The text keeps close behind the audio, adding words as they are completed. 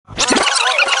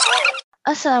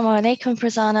Assalamu alaikum,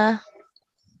 Prasanna.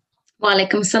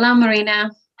 Walaikum salam,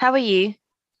 Marina. How are you?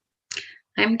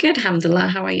 I'm good, alhamdulillah.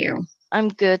 How are you? I'm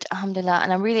good, alhamdulillah,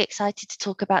 and I'm really excited to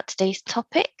talk about today's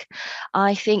topic.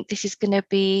 I think this is going to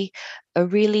be a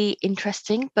really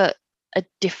interesting but a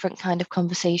different kind of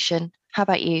conversation. How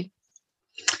about you?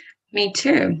 Me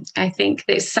too. I think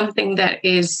it's something that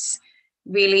is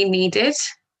really needed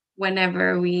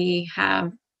whenever we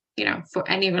have, for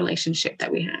any relationship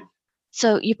that we have.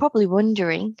 So, you're probably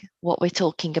wondering what we're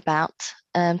talking about.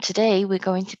 Today, we're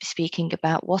going to be speaking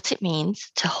about what it means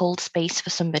to hold space for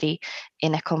somebody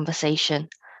in a conversation.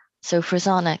 So,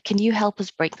 Frazana, can you help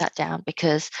us break that down?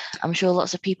 Because I'm sure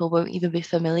lots of people won't even be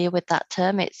familiar with that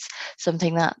term. It's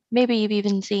something that maybe you've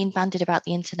even seen bandied about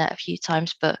the internet a few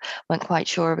times, but weren't quite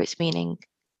sure of its meaning.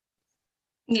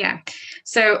 Yeah.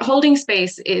 So holding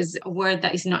space is a word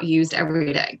that is not used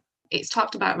every day. It's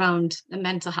talked about around the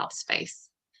mental health space,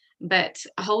 but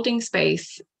holding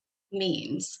space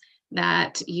means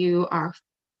that you are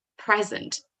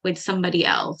present with somebody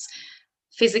else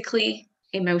physically,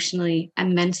 emotionally,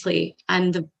 and mentally.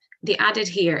 And the added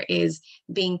here is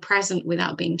being present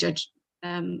without being judged,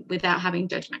 without having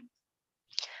judgment.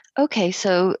 Okay,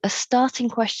 so a starting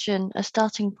question, a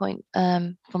starting point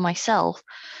for myself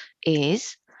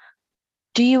is,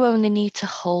 do you only need to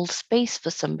hold space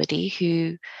for somebody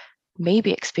who may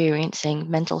be experiencing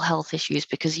mental health issues?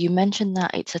 Because you mentioned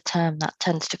that it's a term that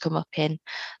tends to come up in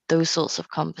those sorts of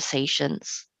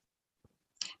conversations.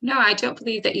 No, I don't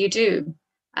believe that you do.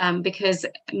 Because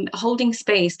holding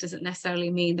space doesn't necessarily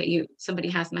mean that somebody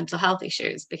has mental health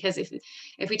issues. Because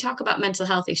if we talk about mental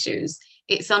health issues,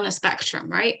 it's on a spectrum,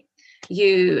 right?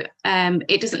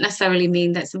 It doesn't necessarily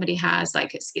mean that somebody has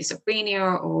like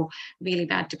schizophrenia or really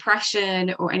bad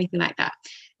depression or anything like that.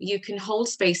 You can hold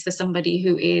space for somebody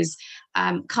who is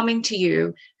coming to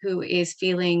you, who is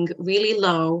feeling really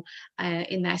low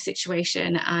in their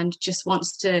situation and just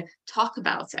wants to talk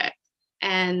about it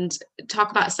and talk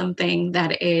about something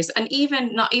that is, and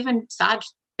even not even sad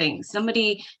things,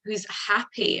 somebody who's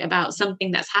happy about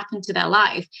something that's happened to their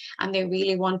life and they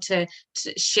really want to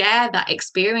share that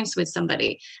experience with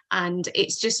somebody, and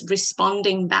it's just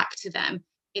responding back to them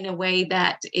in a way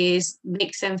that is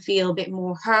makes them feel a bit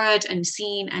more heard and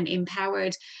seen and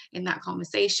empowered in that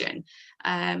conversation.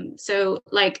 So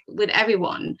like with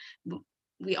everyone,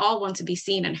 we all want to be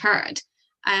seen and heard,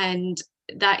 and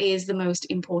that is the most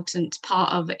important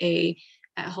part of a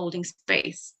holding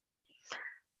space.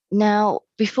 Now,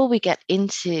 before we get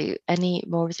into any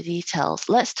more of the details,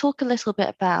 let's talk a little bit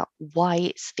about why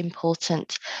it's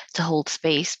important to hold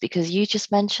space, because you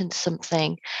just mentioned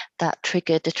something that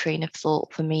triggered a train of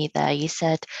thought for me there. You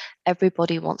said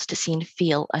everybody wants to see and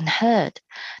feel and heard.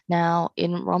 Now,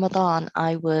 in Ramadan,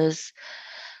 I was,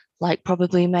 like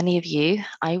probably many of you,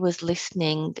 I was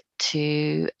listening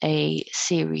to a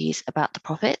series about the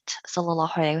Prophet,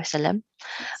 sallallahu alaihi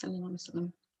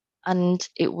wasallam, and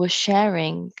it was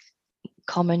sharing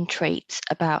common traits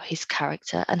about his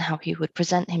character and how he would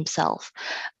present himself.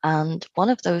 And one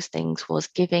of those things was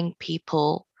giving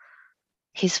people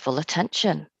his full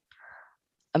attention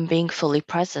and being fully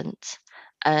present.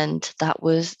 And that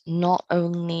was not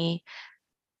only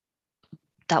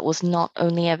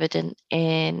evident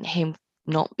in him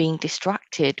not being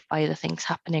distracted by the things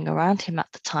happening around him at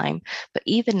the time, but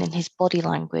even in his body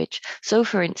language. So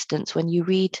for instance, when you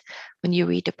read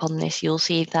upon this, you'll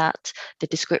see that the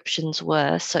descriptions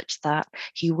were such that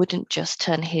he wouldn't just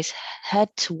turn his head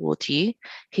towards you,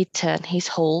 he'd turn his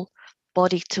whole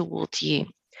body towards you.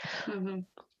 Mm-hmm.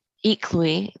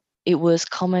 Equally, it was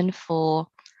common for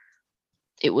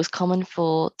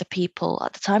the people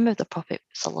at the time of the Prophet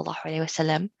sallallahu alaihi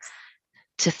wasallam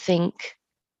to think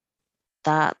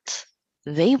that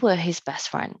they were his best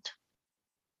friend,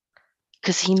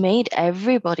 because he made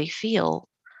everybody feel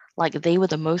like they were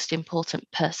the most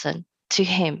important person to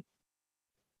him.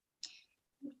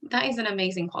 That is an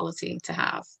amazing quality to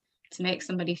have, to make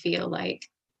somebody feel like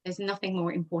there's nothing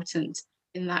more important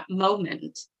in that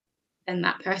moment than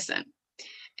that person.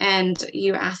 And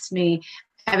you asked me,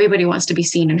 everybody wants to be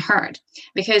seen and heard,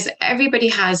 because everybody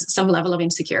has some level of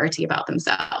insecurity about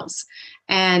themselves.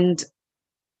 And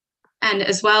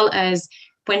as well as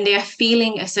when they're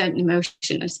feeling a certain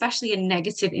emotion, especially a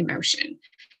negative emotion,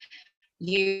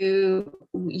 you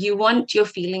want your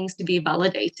feelings to be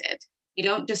validated. You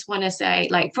don't just want to say,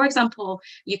 like, for example,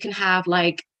 you can have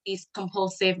like these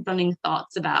compulsive running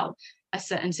thoughts about a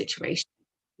certain situation.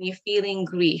 You're feeling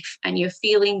grief and you're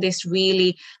feeling this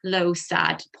really low,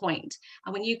 sad point.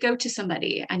 And when you go to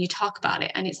somebody and you talk about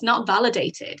it and it's not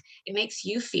validated, it makes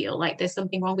you feel like there's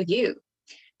something wrong with you.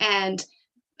 And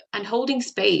And holding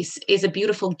space is a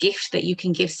beautiful gift that you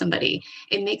can give somebody.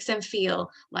 It makes them feel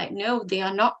like, no, they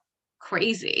are not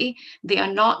crazy, they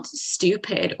are not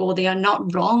stupid, or they are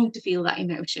not wrong to feel that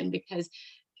emotion, because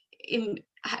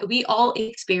we all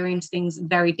experience things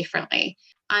very differently.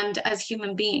 And as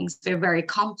human beings, they're very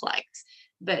complex.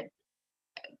 But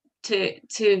to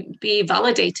be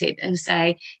validated and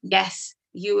say, yes,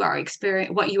 you are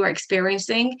what you are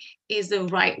experiencing is the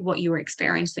right what you are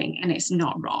experiencing, and it's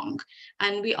not wrong.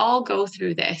 And we all go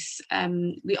through this.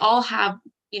 We all have,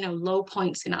 low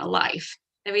points in our life.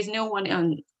 There is no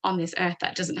one on this earth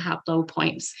that doesn't have low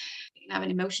points. It can have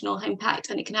an emotional impact,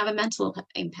 and it can have a mental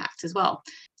impact as well.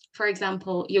 For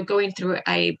example, you're going through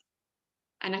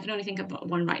and I can only think of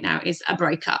one right now, is a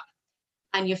breakup,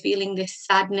 and you're feeling this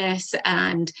sadness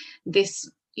and this,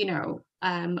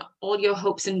 all your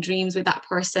hopes and dreams with that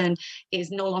person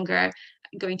is no longer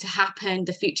going to happen,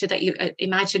 the future that you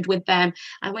imagined with them.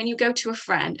 And when you go to a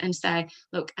friend and say,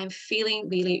 look, I'm feeling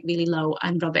really, really low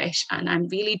and rubbish, and I'm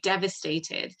really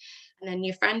devastated. And then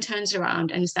your friend turns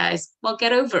around and says, well,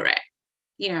 get over it.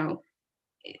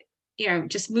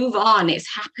 Just move on.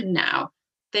 It's happened now.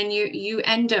 Then you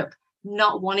end up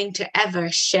not wanting to ever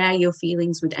share your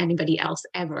feelings with anybody else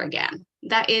ever again.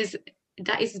 That is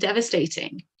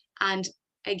devastating. And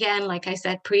again, like I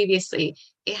said previously,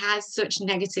 it has such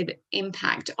negative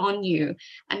impact on you.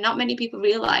 And not many people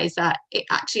realize that it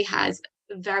actually has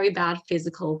very bad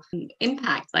physical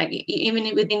impact. Like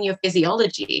even within your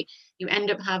physiology, you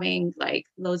end up having like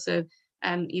loads of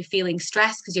you're feeling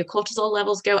stressed because your cortisol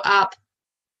levels go up.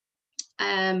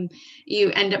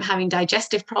 You end up having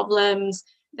digestive problems.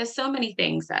 There's so many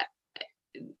things that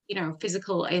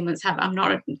physical ailments have. I'm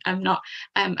not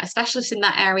a specialist in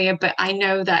that area, but I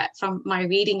know that from my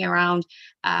reading around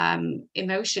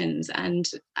emotions and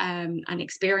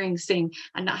experiencing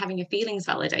and not having your feelings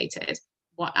validated,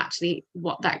 what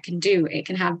that can do. It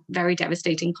can have very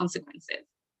devastating consequences.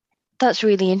 That's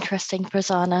really interesting,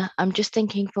 Prasanna. I'm just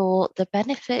thinking, for the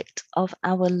benefit of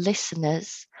our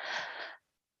listeners,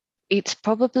 it's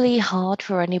probably hard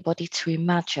for anybody to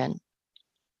imagine,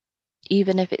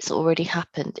 even if it's already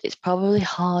happened, it's probably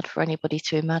hard for anybody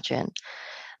to imagine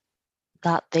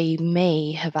that they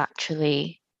may have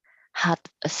actually had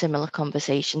a similar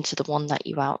conversation to the one that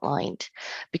you outlined.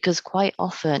 Because quite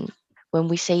often when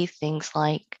we say things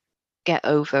like, get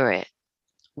over it,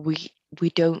 we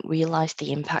don't realize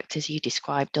the impact as you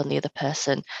described on the other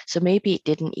person. So maybe it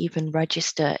didn't even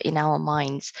register in our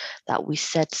minds that we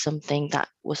said something that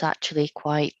was actually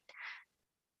quite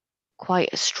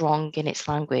strong in its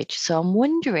language. So I'm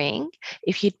wondering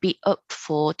if you'd be up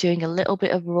for doing a little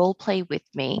bit of role play with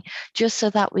me, just so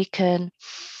that we can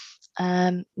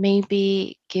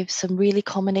maybe give some really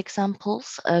common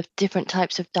examples of different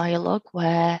types of dialogue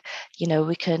where,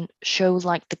 we can show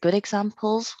like the good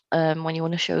examples when you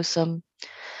want to show some,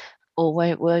 or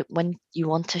when you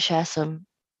want to share some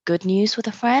good news with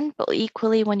a friend, but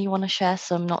equally when you want to share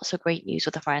some not so great news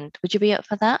with a friend. Would you be up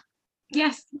for that?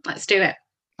 Yes, let's do it.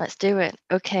 Let's do it.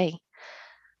 Okay.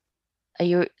 Are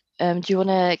you? Do you want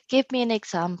to give me an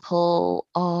example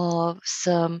of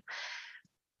some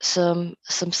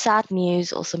sad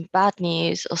news or some bad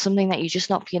news or something that you're just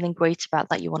not feeling great about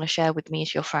that you want to share with me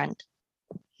as your friend?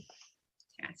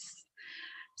 Yes.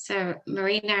 So,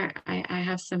 Marina, I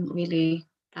have some really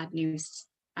bad news.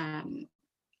 I'm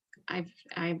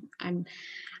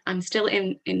still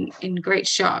in great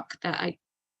shock that I'm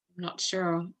not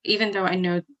sure, even though I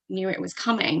knew it was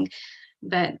coming,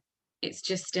 but it's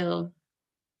just still,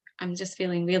 I'm just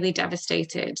feeling really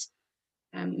devastated.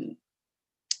 And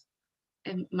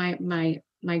my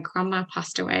grandma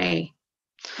passed away,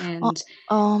 and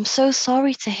I'm so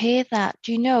sorry to hear that.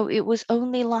 Do you know, it was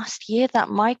only last year that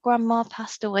my grandma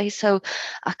passed away, so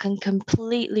I can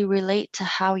completely relate to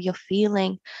how you're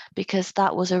feeling, because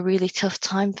that was a really tough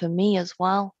time for me as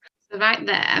well. so right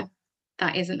there,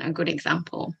 that isn't a good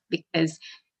example, because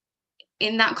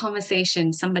in that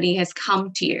conversation, somebody has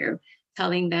come to you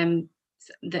telling them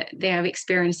that they have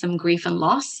experienced some grief and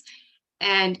loss,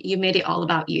 and you made it all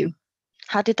about you.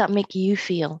 How did that make you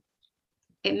feel?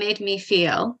 It made me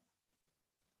feel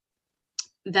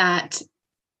that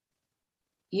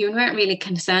you weren't really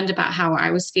concerned about how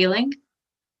I was feeling.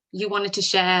 You wanted to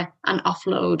share and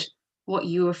offload what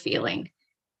you were feeling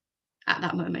at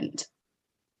that moment.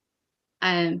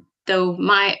 And though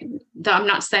I'm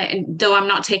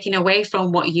not taking away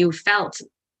from what you felt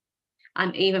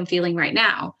and even feeling right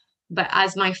now, but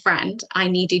as my friend, I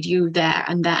needed you there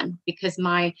and then, because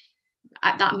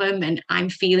at that moment, I'm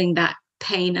feeling that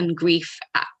pain and grief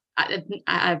at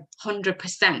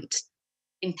 100%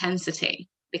 intensity,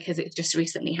 because it just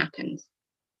recently happened.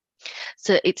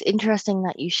 So it's interesting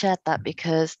that you shared that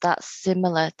because that's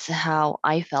similar to how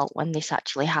I felt when this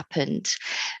actually happened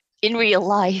in real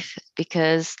life,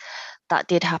 because that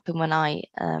did happen when I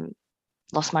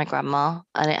lost my grandma,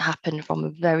 and it happened from a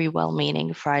very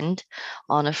well-meaning friend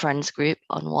on a friends group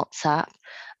on WhatsApp.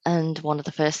 And one of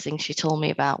the first things she told me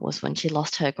about was when she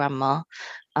lost her grandma.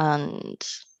 And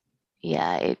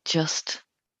yeah, it just,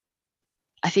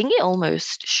 I think it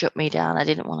almost shut me down. I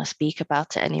didn't want to speak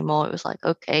about it anymore. It was like,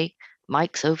 okay,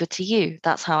 Mike's over to you.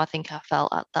 That's how I think I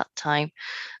felt at that time.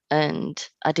 And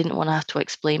I didn't want to have to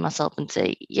explain myself and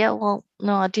say, yeah, well,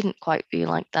 no, I didn't quite feel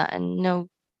like that. And no,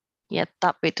 yeah,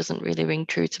 that bit doesn't really ring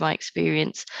true to my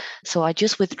experience. So I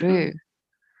just withdrew. Mm.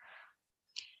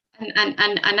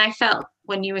 And I felt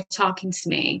when you were talking to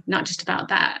me, not just about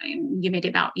that, you made it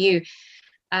about you.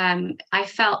 I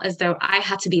felt as though I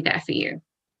had to be there for you.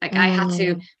 Like I had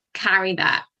to Mm, carry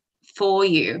that for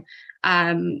you,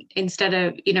 instead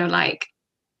of, like,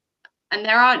 and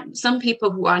there are some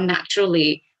people who are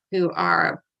naturally, who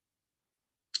are,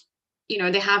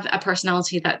 they have a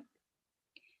personality that,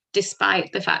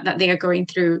 despite the fact that they are going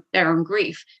through their own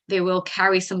grief, they will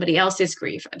carry somebody else's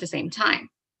grief at the same time.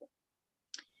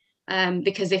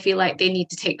 Because they feel like they need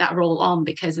to take that role on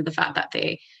because of the fact that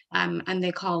and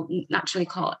they naturally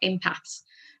call empaths.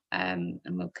 And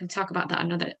we can talk about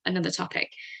that another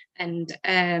topic. And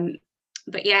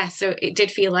but yeah, so it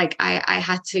did feel like I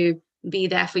had to be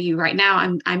there for you right now.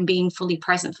 I'm being fully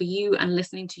present for you and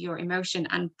listening to your emotion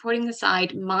and putting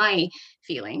aside my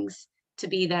feelings to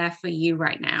be there for you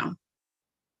right now.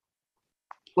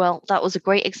 well, that was a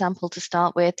great example to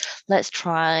start with. Let's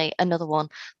try another one.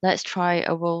 Let's try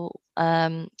a role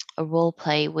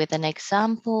play with an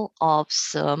example of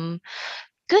some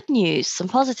good news, some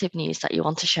positive news that you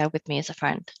want to share with me as a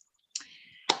friend.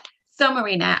 So,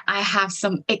 Marina, I have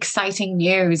some exciting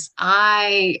news.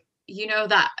 You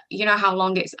know how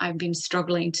long I've been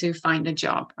struggling to find a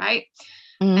job, right?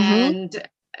 Mm-hmm. And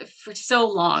for so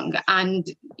long, and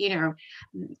you know,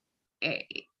 eh,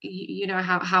 you know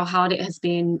how hard it has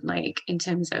been, like in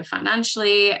terms of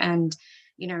financially, and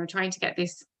trying to get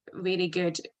this really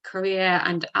good career.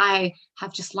 And I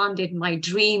have just landed my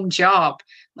dream job.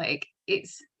 Like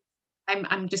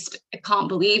I'm just, I can't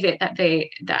believe it that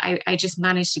I just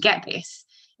managed to get this.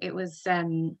 It was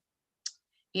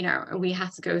we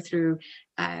had to go through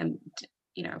um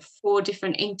 4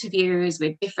 different interviews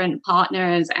with different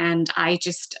partners, and I'm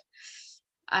just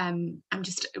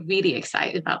really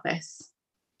excited about this.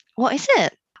 What is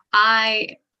it?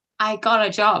 I I got a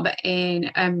job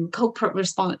in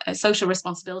social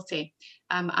responsibility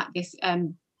at this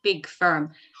big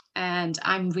firm, and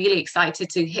I'm really excited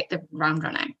to hit the ground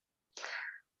running.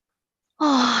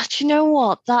 Oh, do you know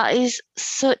what? That is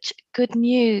such good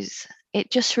news.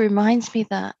 It just reminds me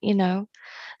that,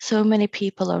 so many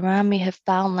people around me have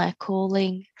found their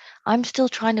calling. I'm still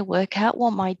trying to work out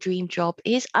what my dream job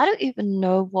is. I don't even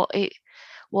know what it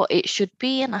should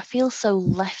be, and I feel so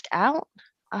left out.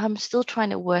 I'm still trying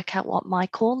to work out what my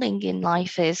calling in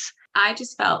life is. I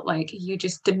just felt like you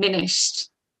just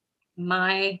diminished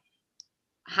my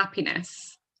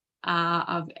happiness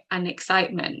of and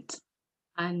excitement,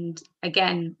 and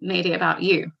again made it about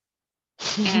you.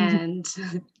 And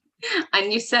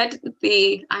and you said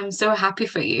the "I'm so happy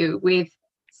for you" with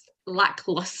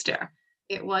lackluster.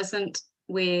 It wasn't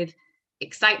with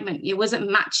excitement. It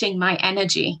wasn't matching my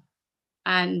energy,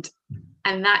 and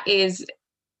that is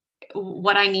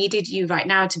what I needed you right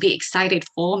now to be excited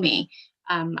for me,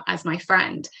 as my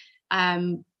friend.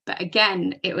 But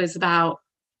again, it was about,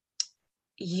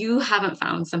 you haven't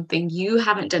found something, you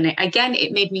haven't done it. Again,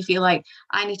 it made me feel like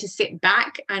I need to sit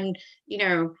back and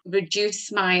reduce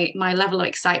my level of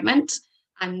excitement,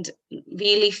 and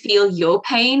really feel your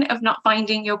pain of not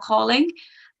finding your calling,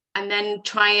 and then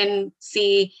try and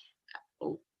see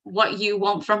what you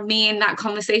want from me in that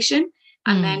conversation,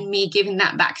 and Hmm. then me giving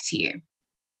that back to you.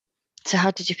 So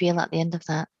how did you feel at the end of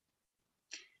that?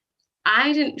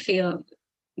 I didn't feel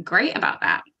great about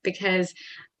that because,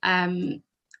 again,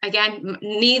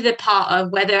 neither part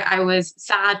of whether I was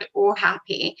sad or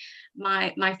happy,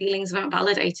 my feelings weren't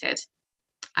validated.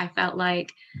 I felt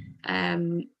like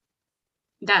um,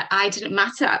 that I didn't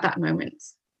matter at that moment,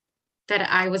 that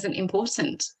I wasn't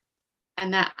important,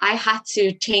 and that I had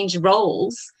to change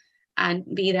roles and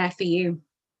be there for you.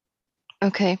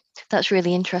 Okay, that's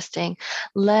really interesting.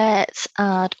 Let's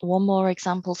add one more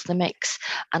example to the mix,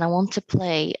 and I want to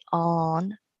play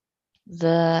on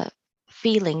the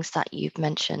feelings that you've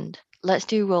mentioned. Let's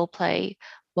do role play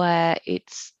where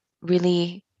it's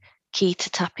really key to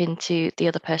tap into the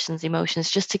other person's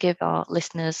emotions, just to give our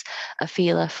listeners a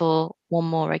feeler for one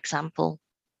more example.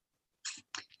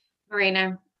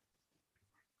 Marina,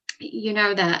 you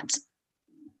know that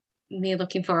me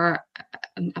looking for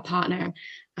a partner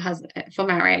has for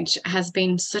marriage has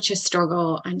been such a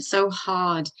struggle and so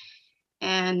hard.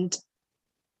 And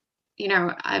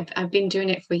I've been doing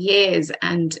it for years,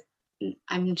 and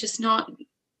I'm just not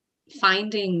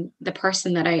finding the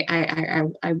person that I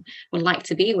would like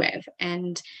to be with,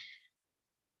 and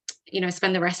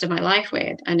spend the rest of my life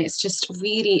with. And it's just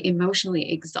really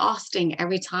emotionally exhausting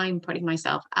every time putting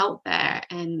myself out there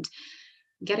and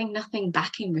getting nothing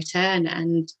back in return,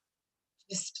 and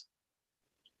just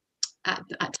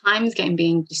at times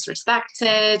being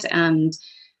disrespected and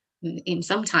in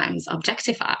sometimes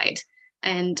objectified.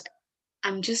 And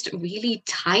I'm just really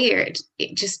tired.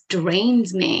 It just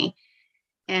drains me.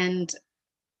 And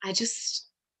I just,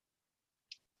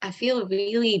 I feel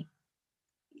really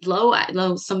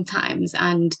low sometimes.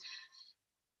 And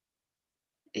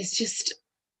it's just,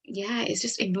 yeah, it's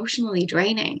just emotionally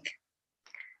draining.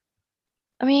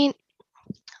 I mean,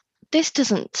 this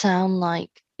doesn't sound like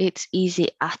it's easy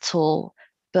at all,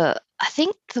 but I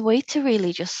think the way to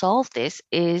really just solve this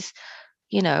is,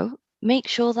 you know, make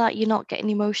sure that you're not getting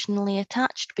emotionally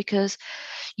attached, because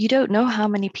you don't know how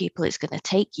many people it's going to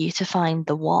take you to find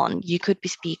the one. You could be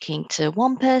speaking to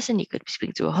one person, you could be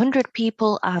speaking to 100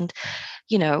 people, and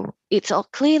it's all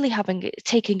clearly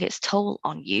taking its toll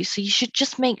on you. So you should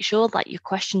just make sure that your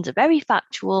questions are very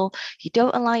factual. You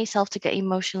don't allow yourself to get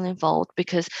emotionally involved,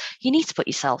 because you need to put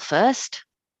yourself first.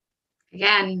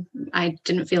 Again, I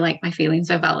didn't feel like my feelings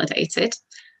were validated,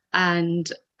 and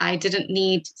I didn't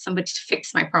need somebody to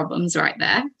fix my problems right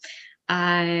there.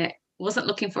 I wasn't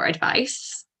looking for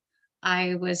advice.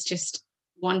 I was just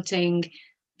wanting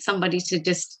somebody to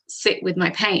just sit with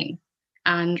my pain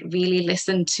and really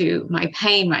listen to my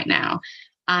pain right now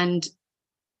and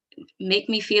make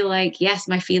me feel like, yes,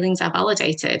 my feelings are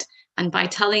validated. And by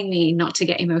telling me not to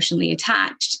get emotionally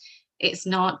attached, it's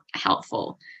not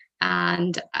helpful.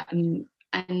 And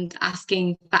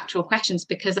asking factual questions,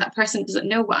 because that person doesn't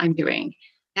know what I'm doing.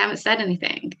 They haven't said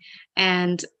anything.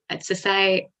 And to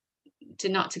say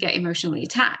not to get emotionally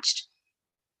attached,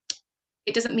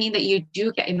 it doesn't mean that you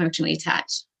do get emotionally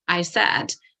attached. I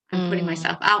said I'm putting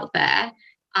myself out there,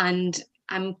 and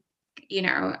I'm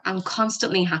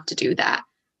constantly have to do that,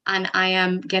 and I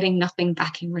am getting nothing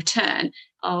back in return,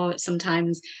 or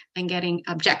sometimes I'm getting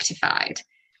objectified.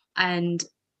 And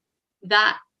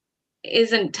that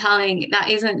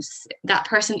that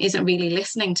person isn't really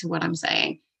listening to what I'm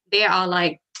saying. They are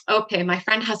like, okay, my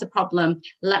friend has a problem,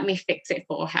 let me fix it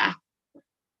for her.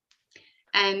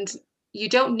 And you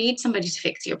don't need somebody to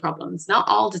fix your problems, not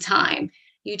all the time.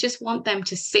 You just want them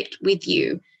to sit with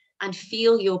you and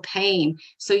feel your pain,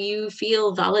 so you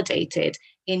feel validated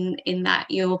in that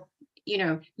you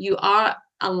are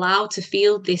allowed to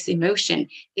feel this emotion.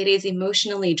 It is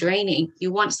emotionally draining.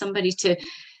 You want somebody to,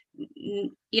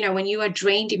 when you are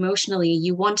drained emotionally,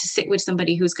 you want to sit with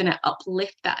somebody who's going to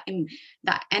uplift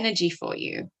that energy for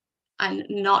you, and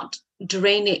not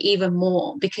drain it even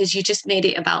more, because you just made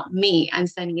it about me and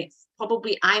saying it's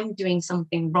probably I'm doing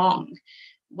something wrong,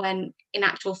 when in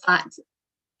actual fact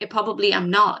it probably am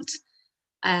not,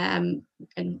 and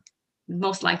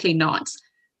most likely not.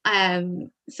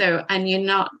 And you're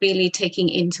not really taking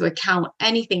into account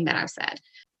anything that I've said.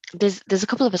 There's a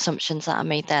couple of assumptions that are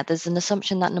made there. There's an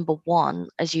assumption that, number one,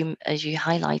 as you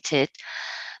highlighted,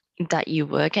 that you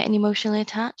were getting emotionally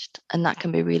attached, and that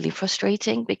can be really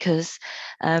frustrating, because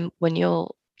when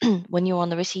you're when you're on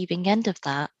the receiving end of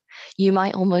that, you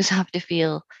might almost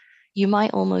feel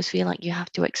like you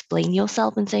have to explain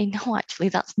yourself and say, no, actually,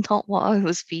 that's not what I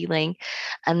was feeling.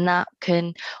 And that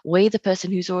can weigh the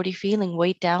person who's already feeling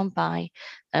weighed down by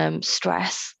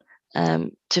stress,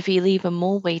 to feel even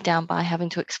more weighed down by having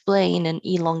to explain and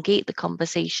elongate the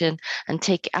conversation and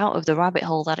take it out of the rabbit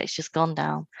hole that it's just gone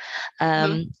down.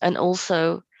 And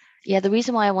also, yeah, the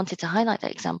reason why I wanted to highlight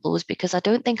that example was because I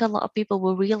don't think a lot of people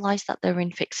will realize that they're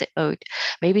in fix it mode.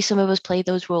 Maybe some of us play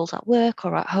those roles at work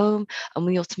or at home, and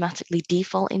we automatically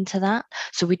default into that.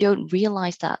 So we don't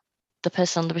realize that the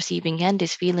person on the receiving end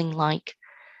is feeling like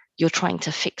you're trying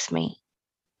to fix me.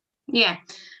 Yeah.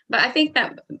 But I think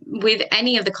that with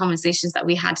any of the conversations that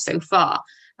we had so far,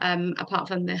 apart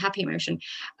from the happy emotion,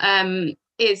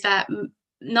 is that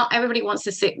not everybody wants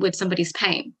to sit with somebody's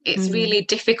pain. It's really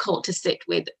difficult to sit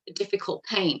with difficult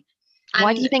pain. And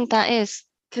why do you think that is?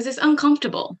 Because it's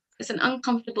uncomfortable. It's an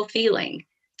uncomfortable feeling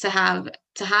to have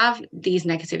these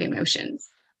negative emotions.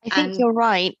 I think you're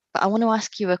right, but I want to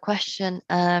ask you a question,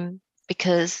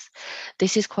 because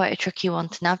this is quite a tricky one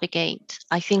to navigate.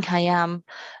 I think I am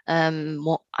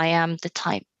the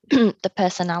type, the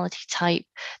personality type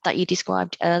that you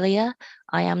described earlier.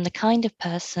 I am the kind of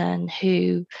person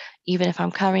who, even if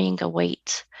I'm carrying a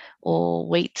weight or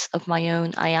weights of my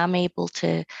own, I am able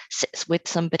to sit with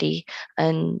somebody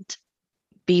and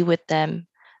be with them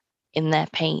in their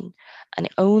pain. And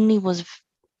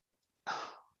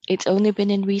it's only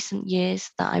been in recent years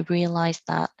that I realized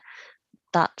that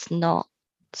that's not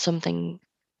something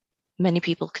many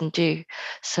people can do.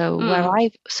 So where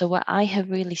I have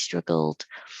really struggled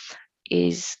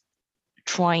is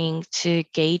trying to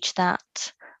gauge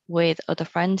that with other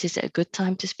friends. Is it a good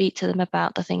time to speak to them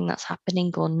about the thing that's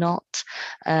happening or not?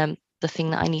 The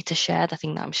thing that I need to share, the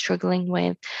thing that I'm struggling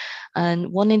with.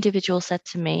 And one individual said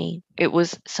to me, it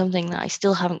was something that I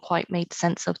still haven't quite made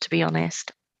sense of, to be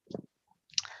honest.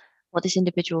 What this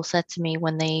individual said to me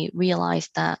when they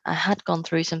realized that I had gone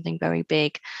through something very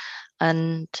big,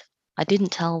 and I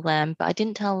didn't tell them, but I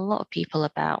didn't tell a lot of people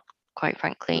about, quite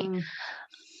frankly.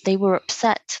 They were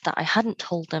upset that I hadn't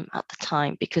told them at the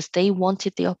time because they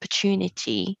wanted the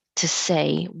opportunity to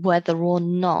say whether or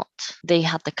not they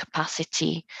had the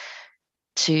capacity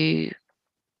to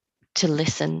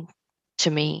listen to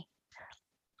me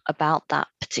about that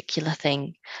particular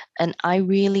thing. And I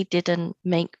really didn't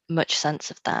make much sense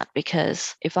of that,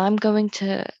 because if I'm going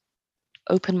to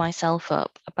open myself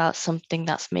up about something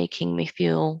that's making me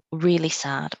feel really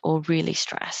sad or really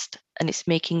stressed and it's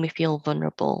making me feel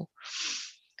vulnerable,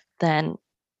 then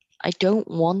I don't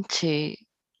want to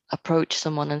approach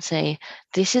someone and say,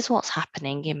 this is what's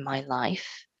happening in my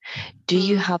life. Do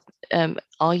you have,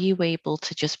 are you able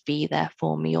to just be there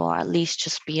for me, or at least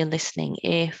just be a listening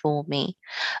ear for me?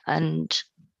 And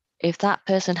if that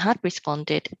person had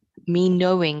responded, me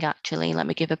knowing, actually, let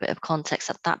me give a bit of context,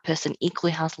 that that person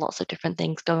equally has lots of different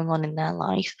things going on in their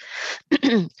life.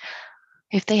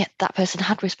 If that person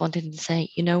had responded and say,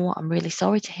 you know what, I'm really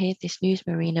sorry to hear this news,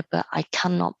 Marina, but I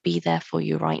cannot be there for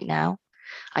you right now.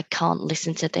 I can't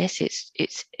listen to this.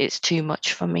 It's too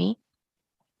much for me.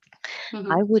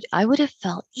 I would have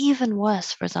felt even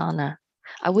worse for Zana.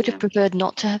 I would have preferred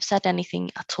not to have said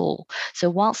anything at all. So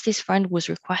whilst this friend was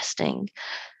requesting,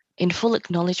 in full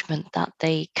acknowledgement, that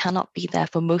they cannot be there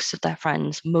for most of their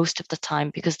friends most of the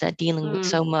time because they're dealing with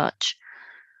so much,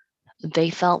 they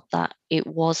felt that it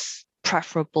was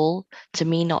preferable to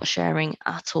me not sharing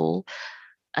at all.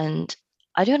 And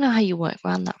I don't know how you work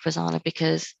around that, Fazana,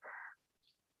 because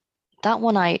that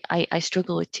one I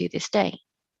struggle with to this day.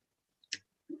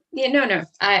 Yeah, no.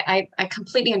 I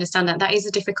completely understand that. That is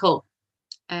a difficult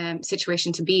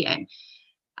situation to be in.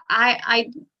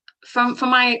 I from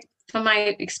my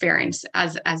experience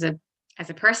as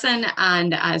a person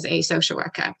and as a social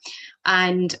worker,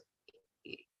 and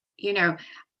you know,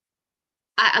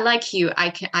 I like you. I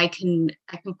can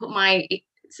put my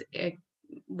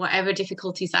whatever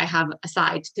difficulties I have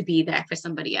aside to be there for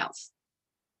somebody else.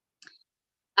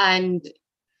 And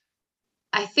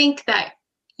I think that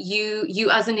you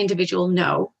as an individual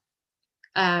know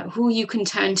who you can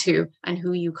turn to and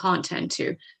who you can't turn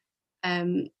to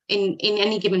in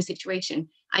any given situation.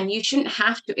 And you shouldn't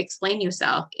have to explain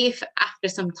yourself if after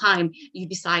some time you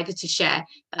decided to share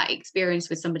that experience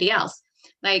with somebody else.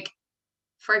 Like,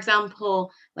 for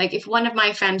example, like if one of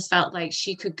my friends felt like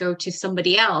she could go to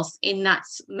somebody else in that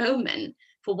moment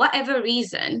for whatever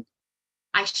reason,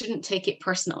 I shouldn't take it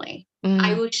personally.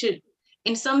 Should,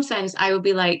 in some sense, I would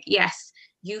be like, yes,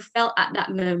 you felt at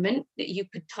that moment that you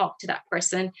could talk to that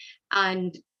person,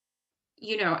 and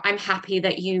I'm happy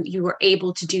that you were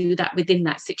able to do that within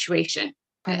that situation,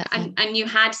 and you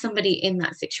had somebody in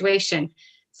that situation.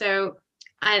 So,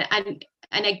 and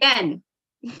again,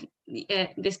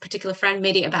 this particular friend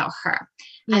made it about her,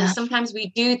 and sometimes we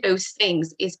do those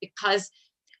things is because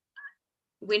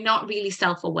we're not really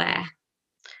self-aware.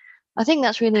 I think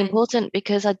that's really important,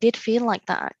 because I did feel like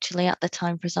that actually at the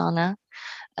time, Prasanna.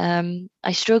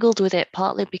 I struggled with it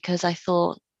partly because I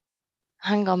thought,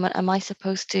 hang on, am I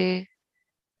supposed to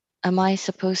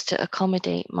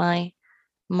accommodate my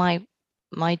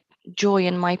joy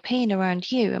and my pain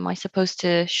around you? Am I supposed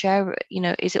to share it?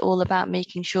 Is it all about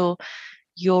making sure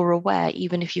you're aware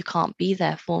even if you can't be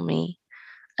there for me?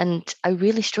 And I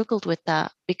really struggled with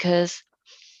that, because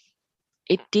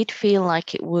it did feel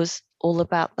like it was all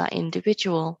about that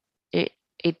individual.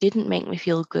 It didn't make me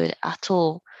feel good at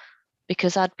all,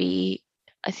 because I think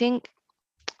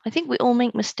we all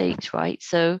make mistakes, right?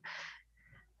 So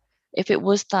if it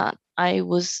was that I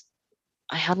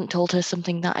hadn't told her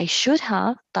something that I should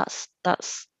have, that's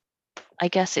I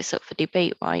guess it's up for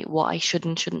debate, right? What I should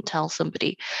and shouldn't tell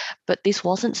somebody. But this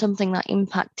wasn't something that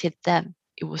impacted them.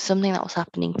 It was something that was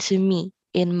happening to me.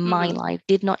 in my Mm, life,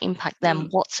 did not impact them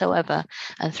mm, whatsoever.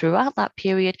 And throughout that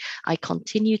period, I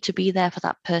continued to be there for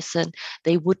that person.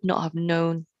 They would not have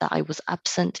known that I was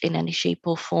absent in any shape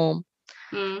or form.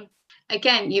 mm.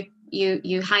 Again,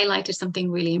 you highlighted something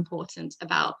really important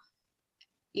about,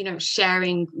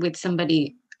 sharing with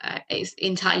somebody is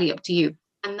entirely up to you,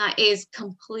 and that is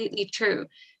completely true.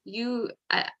 You,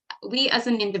 we as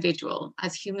an individual,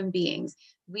 as human beings,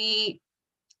 we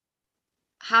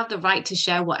have the right to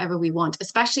share whatever we want,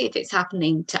 especially if it's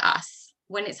happening to us.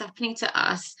 When it's happening to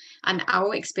us and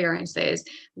our experiences,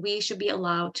 we should be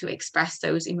allowed to express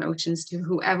those emotions to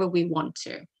whoever we want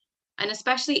to. And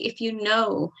especially if you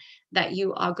know that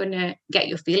you are going to get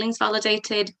your feelings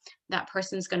validated, that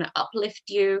person's going to uplift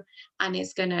you and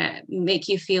it's going to make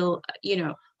you feel,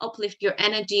 uplift your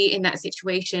energy in that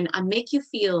situation and make you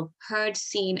feel heard,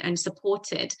 seen, and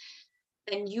supported,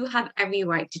 then you have every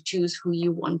right to choose who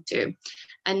you want to.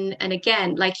 And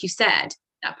again, like you said,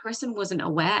 that person wasn't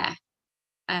aware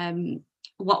um,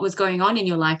 what was going on in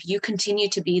your life. You continue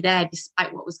to be there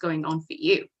despite what was going on for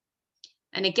you.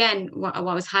 And again, what I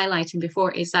was highlighting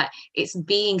before is that it's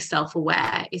being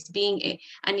self-aware,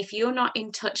 and if you're not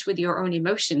in touch with your own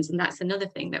emotions, and that's another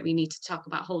thing that we need to talk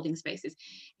about holding spaces,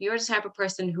 you're the type of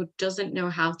person who doesn't know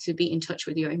how to be in touch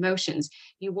with your emotions,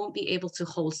 you won't be able to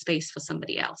hold space for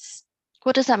somebody else.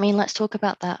 What does that mean? Let's talk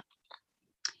about that.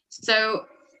 So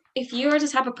if you're the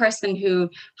type of person who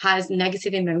has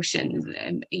negative emotions,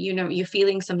 and you're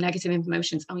feeling some negative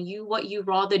emotions, and what you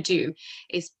rather do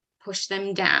is push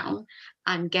them down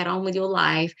and get on with your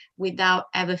life without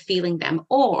ever feeling them,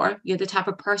 or you're the type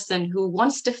of person who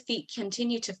wants to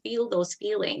continue to feel those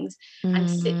feelings and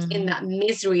sit in Mm, that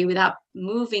misery without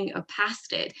moving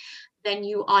past it, then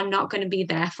you are not going to be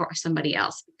there for somebody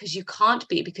else, because you can't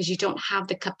be, because you don't have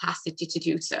the capacity to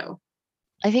do so.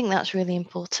 I think that's really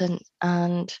important.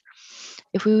 And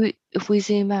if we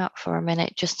zoom out for a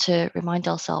minute just to remind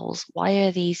ourselves, why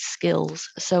are these skills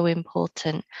so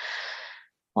important?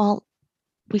 Well,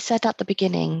 we said at the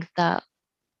beginning that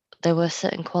there were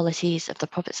certain qualities of the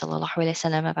Prophet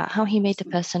ﷺ about how he made the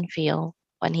person feel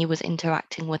when he was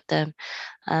interacting with them.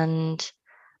 And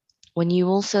when you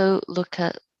also look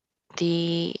at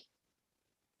the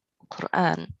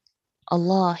Quran,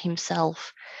 Allah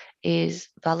Himself is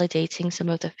validating some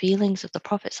of the feelings of the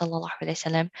Prophet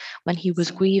ﷺ when he was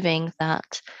So, grieving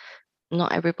that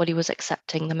not everybody was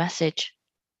accepting the message.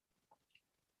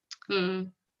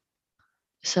 mm.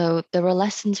 So there are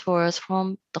lessons for us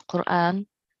from the Quran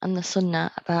and the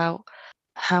Sunnah about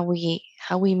how we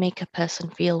make a person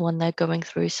feel when they're going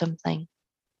through something.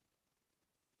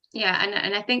 Yeah,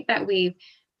 and I think that we're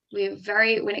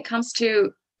very, when it comes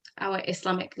to our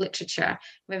Islamic literature,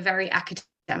 we're very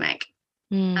academic,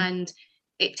 Mm, and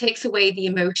it takes away the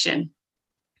emotion,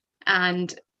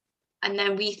 and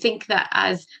then we think that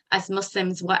as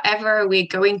Muslims, whatever we're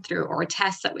going through or a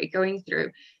test that we're going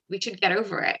through, we should get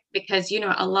over it, because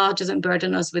Allah doesn't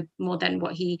burden us with more than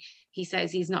what He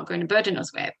says He's not going to burden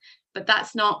us with. But that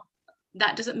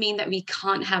doesn't mean that we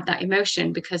can't have that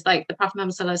emotion, because like the Prophet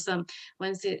Muhammad Sallallahu Alaihi Wasallam,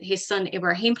 when his son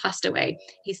Ibrahim passed away,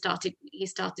 he started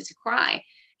to cry.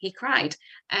 He cried,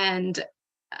 and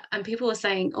people were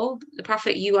saying, "Oh, the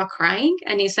Prophet, you are crying,"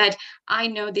 and he said, "I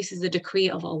know this is the decree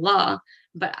of Allah,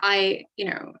 but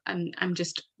I'm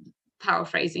just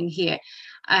paraphrasing here,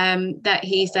 that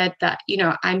he said that,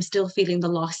 I'm still feeling the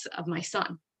loss of my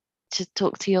son." to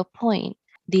talk to your point,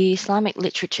 the Islamic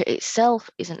literature itself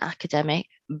isn't academic,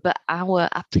 but our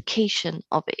application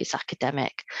of it is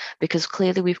academic because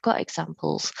clearly we've got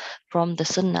examples from the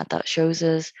Sunnah that shows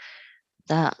us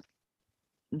that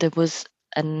there was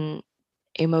an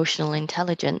emotional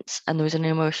intelligence and there was an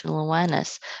emotional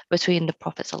awareness between the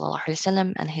Prophet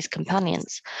ﷺ and his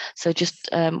companions. So just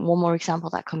one more example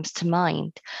that comes to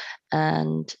mind.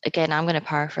 And again, I'm going to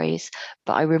paraphrase,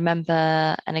 but I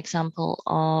remember an example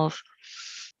of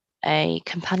a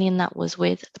companion that was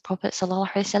with the Prophet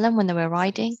ﷺ when they were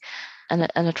riding, and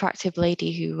an attractive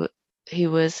lady who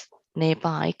was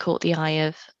nearby caught the eye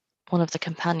of one of the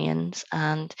companions,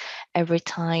 and every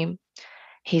time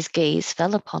his gaze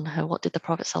fell upon her, what did the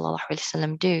Prophet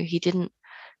ﷺ do? He didn't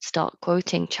start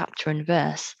quoting chapter and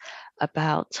verse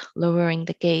about lowering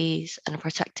the gaze and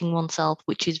protecting oneself,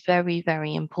 which is very,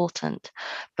 very important.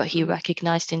 But he Mm.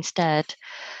 recognized instead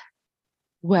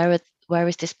where where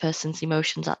is this person's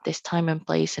emotions at this time and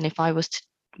place, and if I was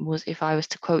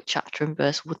to quote chapter and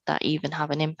verse, would that even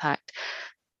have an impact?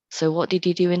 So what did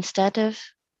he do instead of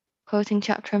quoting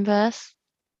chapter and verse?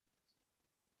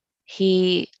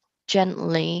 He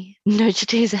gently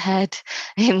nudged his head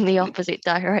in the opposite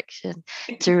direction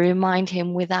to remind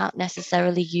him without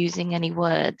necessarily using any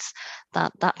words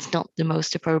that that's not the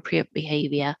most appropriate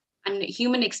behavior. And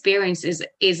human experience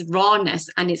is rawness,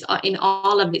 and it's in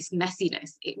all of its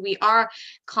messiness. We are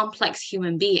complex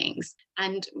human beings,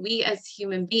 and we as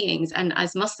human beings and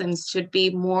as Muslims should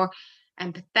be more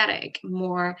empathetic,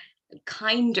 more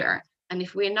kinder. And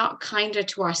if we're not kinder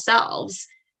to ourselves,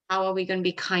 how are we going to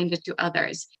be kinder to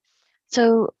others?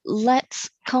 So let's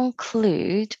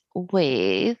conclude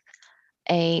with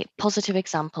a positive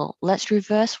example. Let's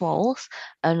reverse roles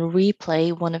and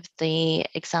replay one of the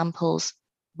examples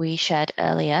we shared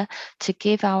earlier to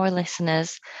give our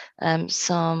listeners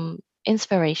some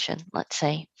inspiration, let's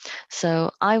say.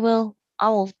 So I will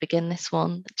begin this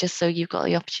one just so you've got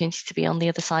the opportunity to be on the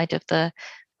other side of the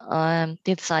other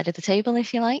side of the table,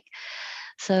 if you like.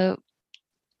 So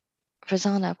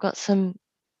Farzana, I've got some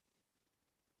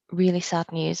really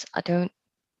sad news. I don't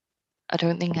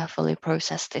think I fully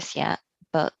processed this yet,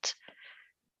 but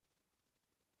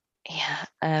yeah,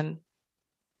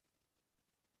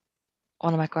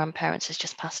 one of my grandparents has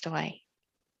just passed away.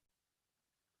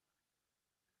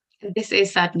 This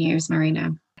is sad news,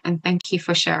 Marina, and thank you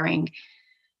for sharing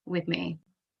with me.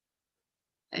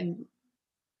 And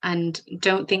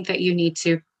don't think that you need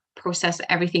to process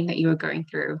everything that you are going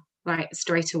through right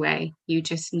straight away. You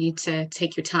just need to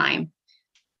take your time.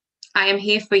 I am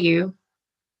here for you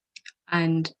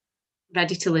and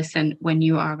ready to listen when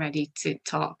you are ready to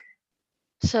talk.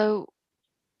 So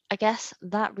I guess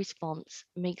that response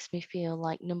makes me feel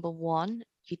like, number one,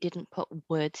 you didn't put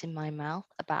words in my mouth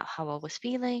about how I was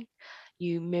feeling.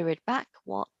 You mirrored back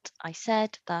what I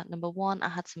said, that number one, I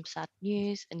had some sad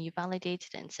news, and you validated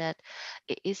it and said,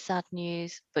 it is sad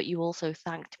news, but you also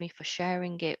thanked me for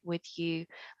sharing it with you.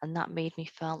 And that made me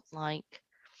felt like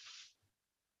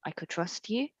I could trust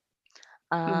you.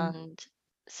 And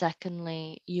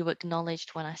secondly, you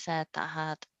acknowledged when I said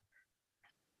that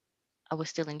I was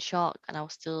still in shock and I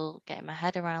was still getting my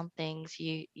head around things.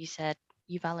 You said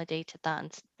you validated that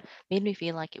and made me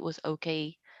feel like it was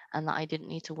okay and that I didn't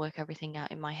need to work everything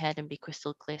out in my head and be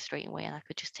crystal clear straight away, and I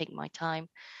could just take my time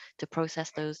to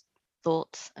process those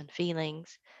thoughts and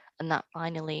feelings, and that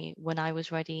finally, when I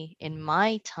was ready in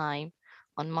my time,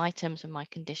 on my terms and my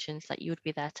conditions, that you would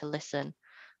be there to listen,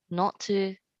 not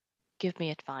to give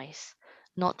me advice,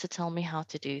 not to tell me how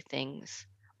to do things,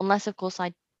 unless of course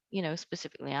I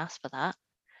specifically asked for that,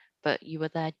 but you were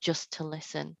there just to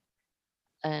listen.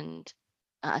 And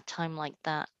at a time like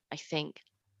that, I think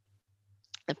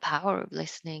the power of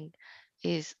listening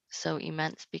is so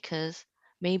immense, because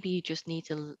maybe you just need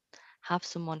to have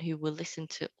someone who will listen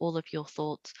to all of your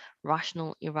thoughts,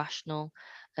 rational, irrational,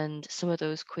 and some of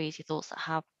those crazy thoughts that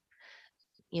have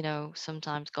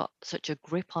sometimes got such a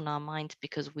grip on our minds,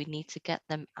 because we need to get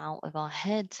them out of our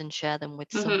heads and share them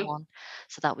with someone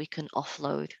so that we can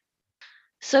offload.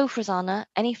 So, Frazana,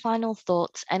 any final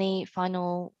thoughts, any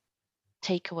final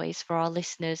takeaways for our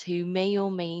listeners who may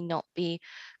or may not be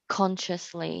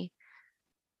consciously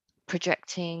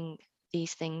projecting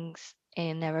these things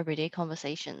in their everyday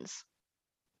conversations?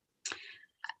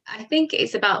 I think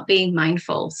it's about being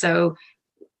mindful. So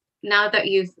now that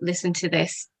you've listened to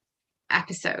this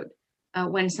episode,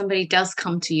 when somebody does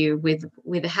come to you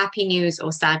with happy news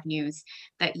or sad news,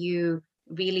 that you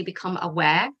really become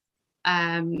aware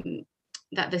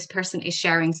that this person is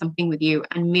sharing something with you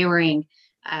and mirroring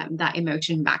that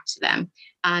emotion back to them,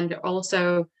 and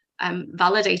also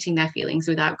validating their feelings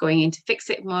without going into fix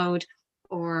it mode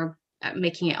or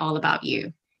making it all about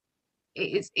you.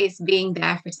 It's being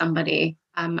there for somebody,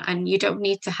 and you don't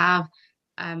need to have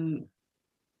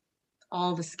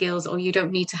all the skills, or you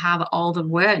don't need to have all the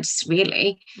words,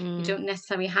 really. You don't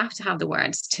necessarily have to have the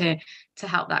words to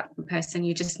help that person.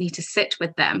 You just need to sit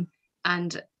with them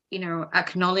and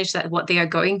acknowledge that what they are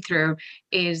going through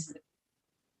is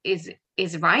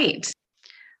right.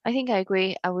 I think I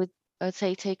agree. I would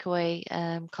say takeaway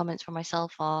comments for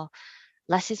myself are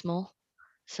less is more.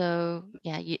 So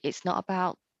yeah, it's not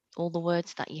about all the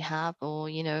words that you have, or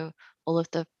all of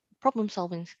the problem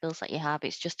solving skills that you have.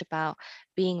 It's just about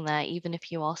being there, even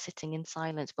if you are sitting in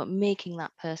silence, but making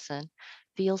that person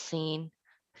feel seen,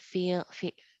 feel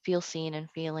seen and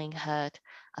feeling heard.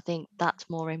 I think that's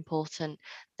more important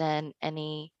than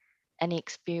any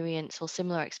experience or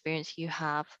similar experience you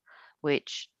have,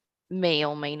 which may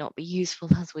or may not be useful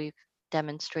as we've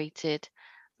demonstrated.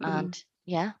 And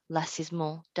yeah, less is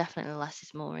more. Definitely less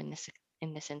is more in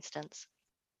this instance.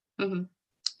 I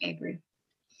agree.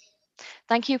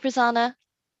 Thank you, Prasanna.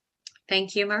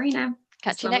 Thank you, Marina.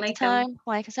 Catch you Assalamu next alaikum. time.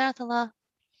 Wa alaikum salam.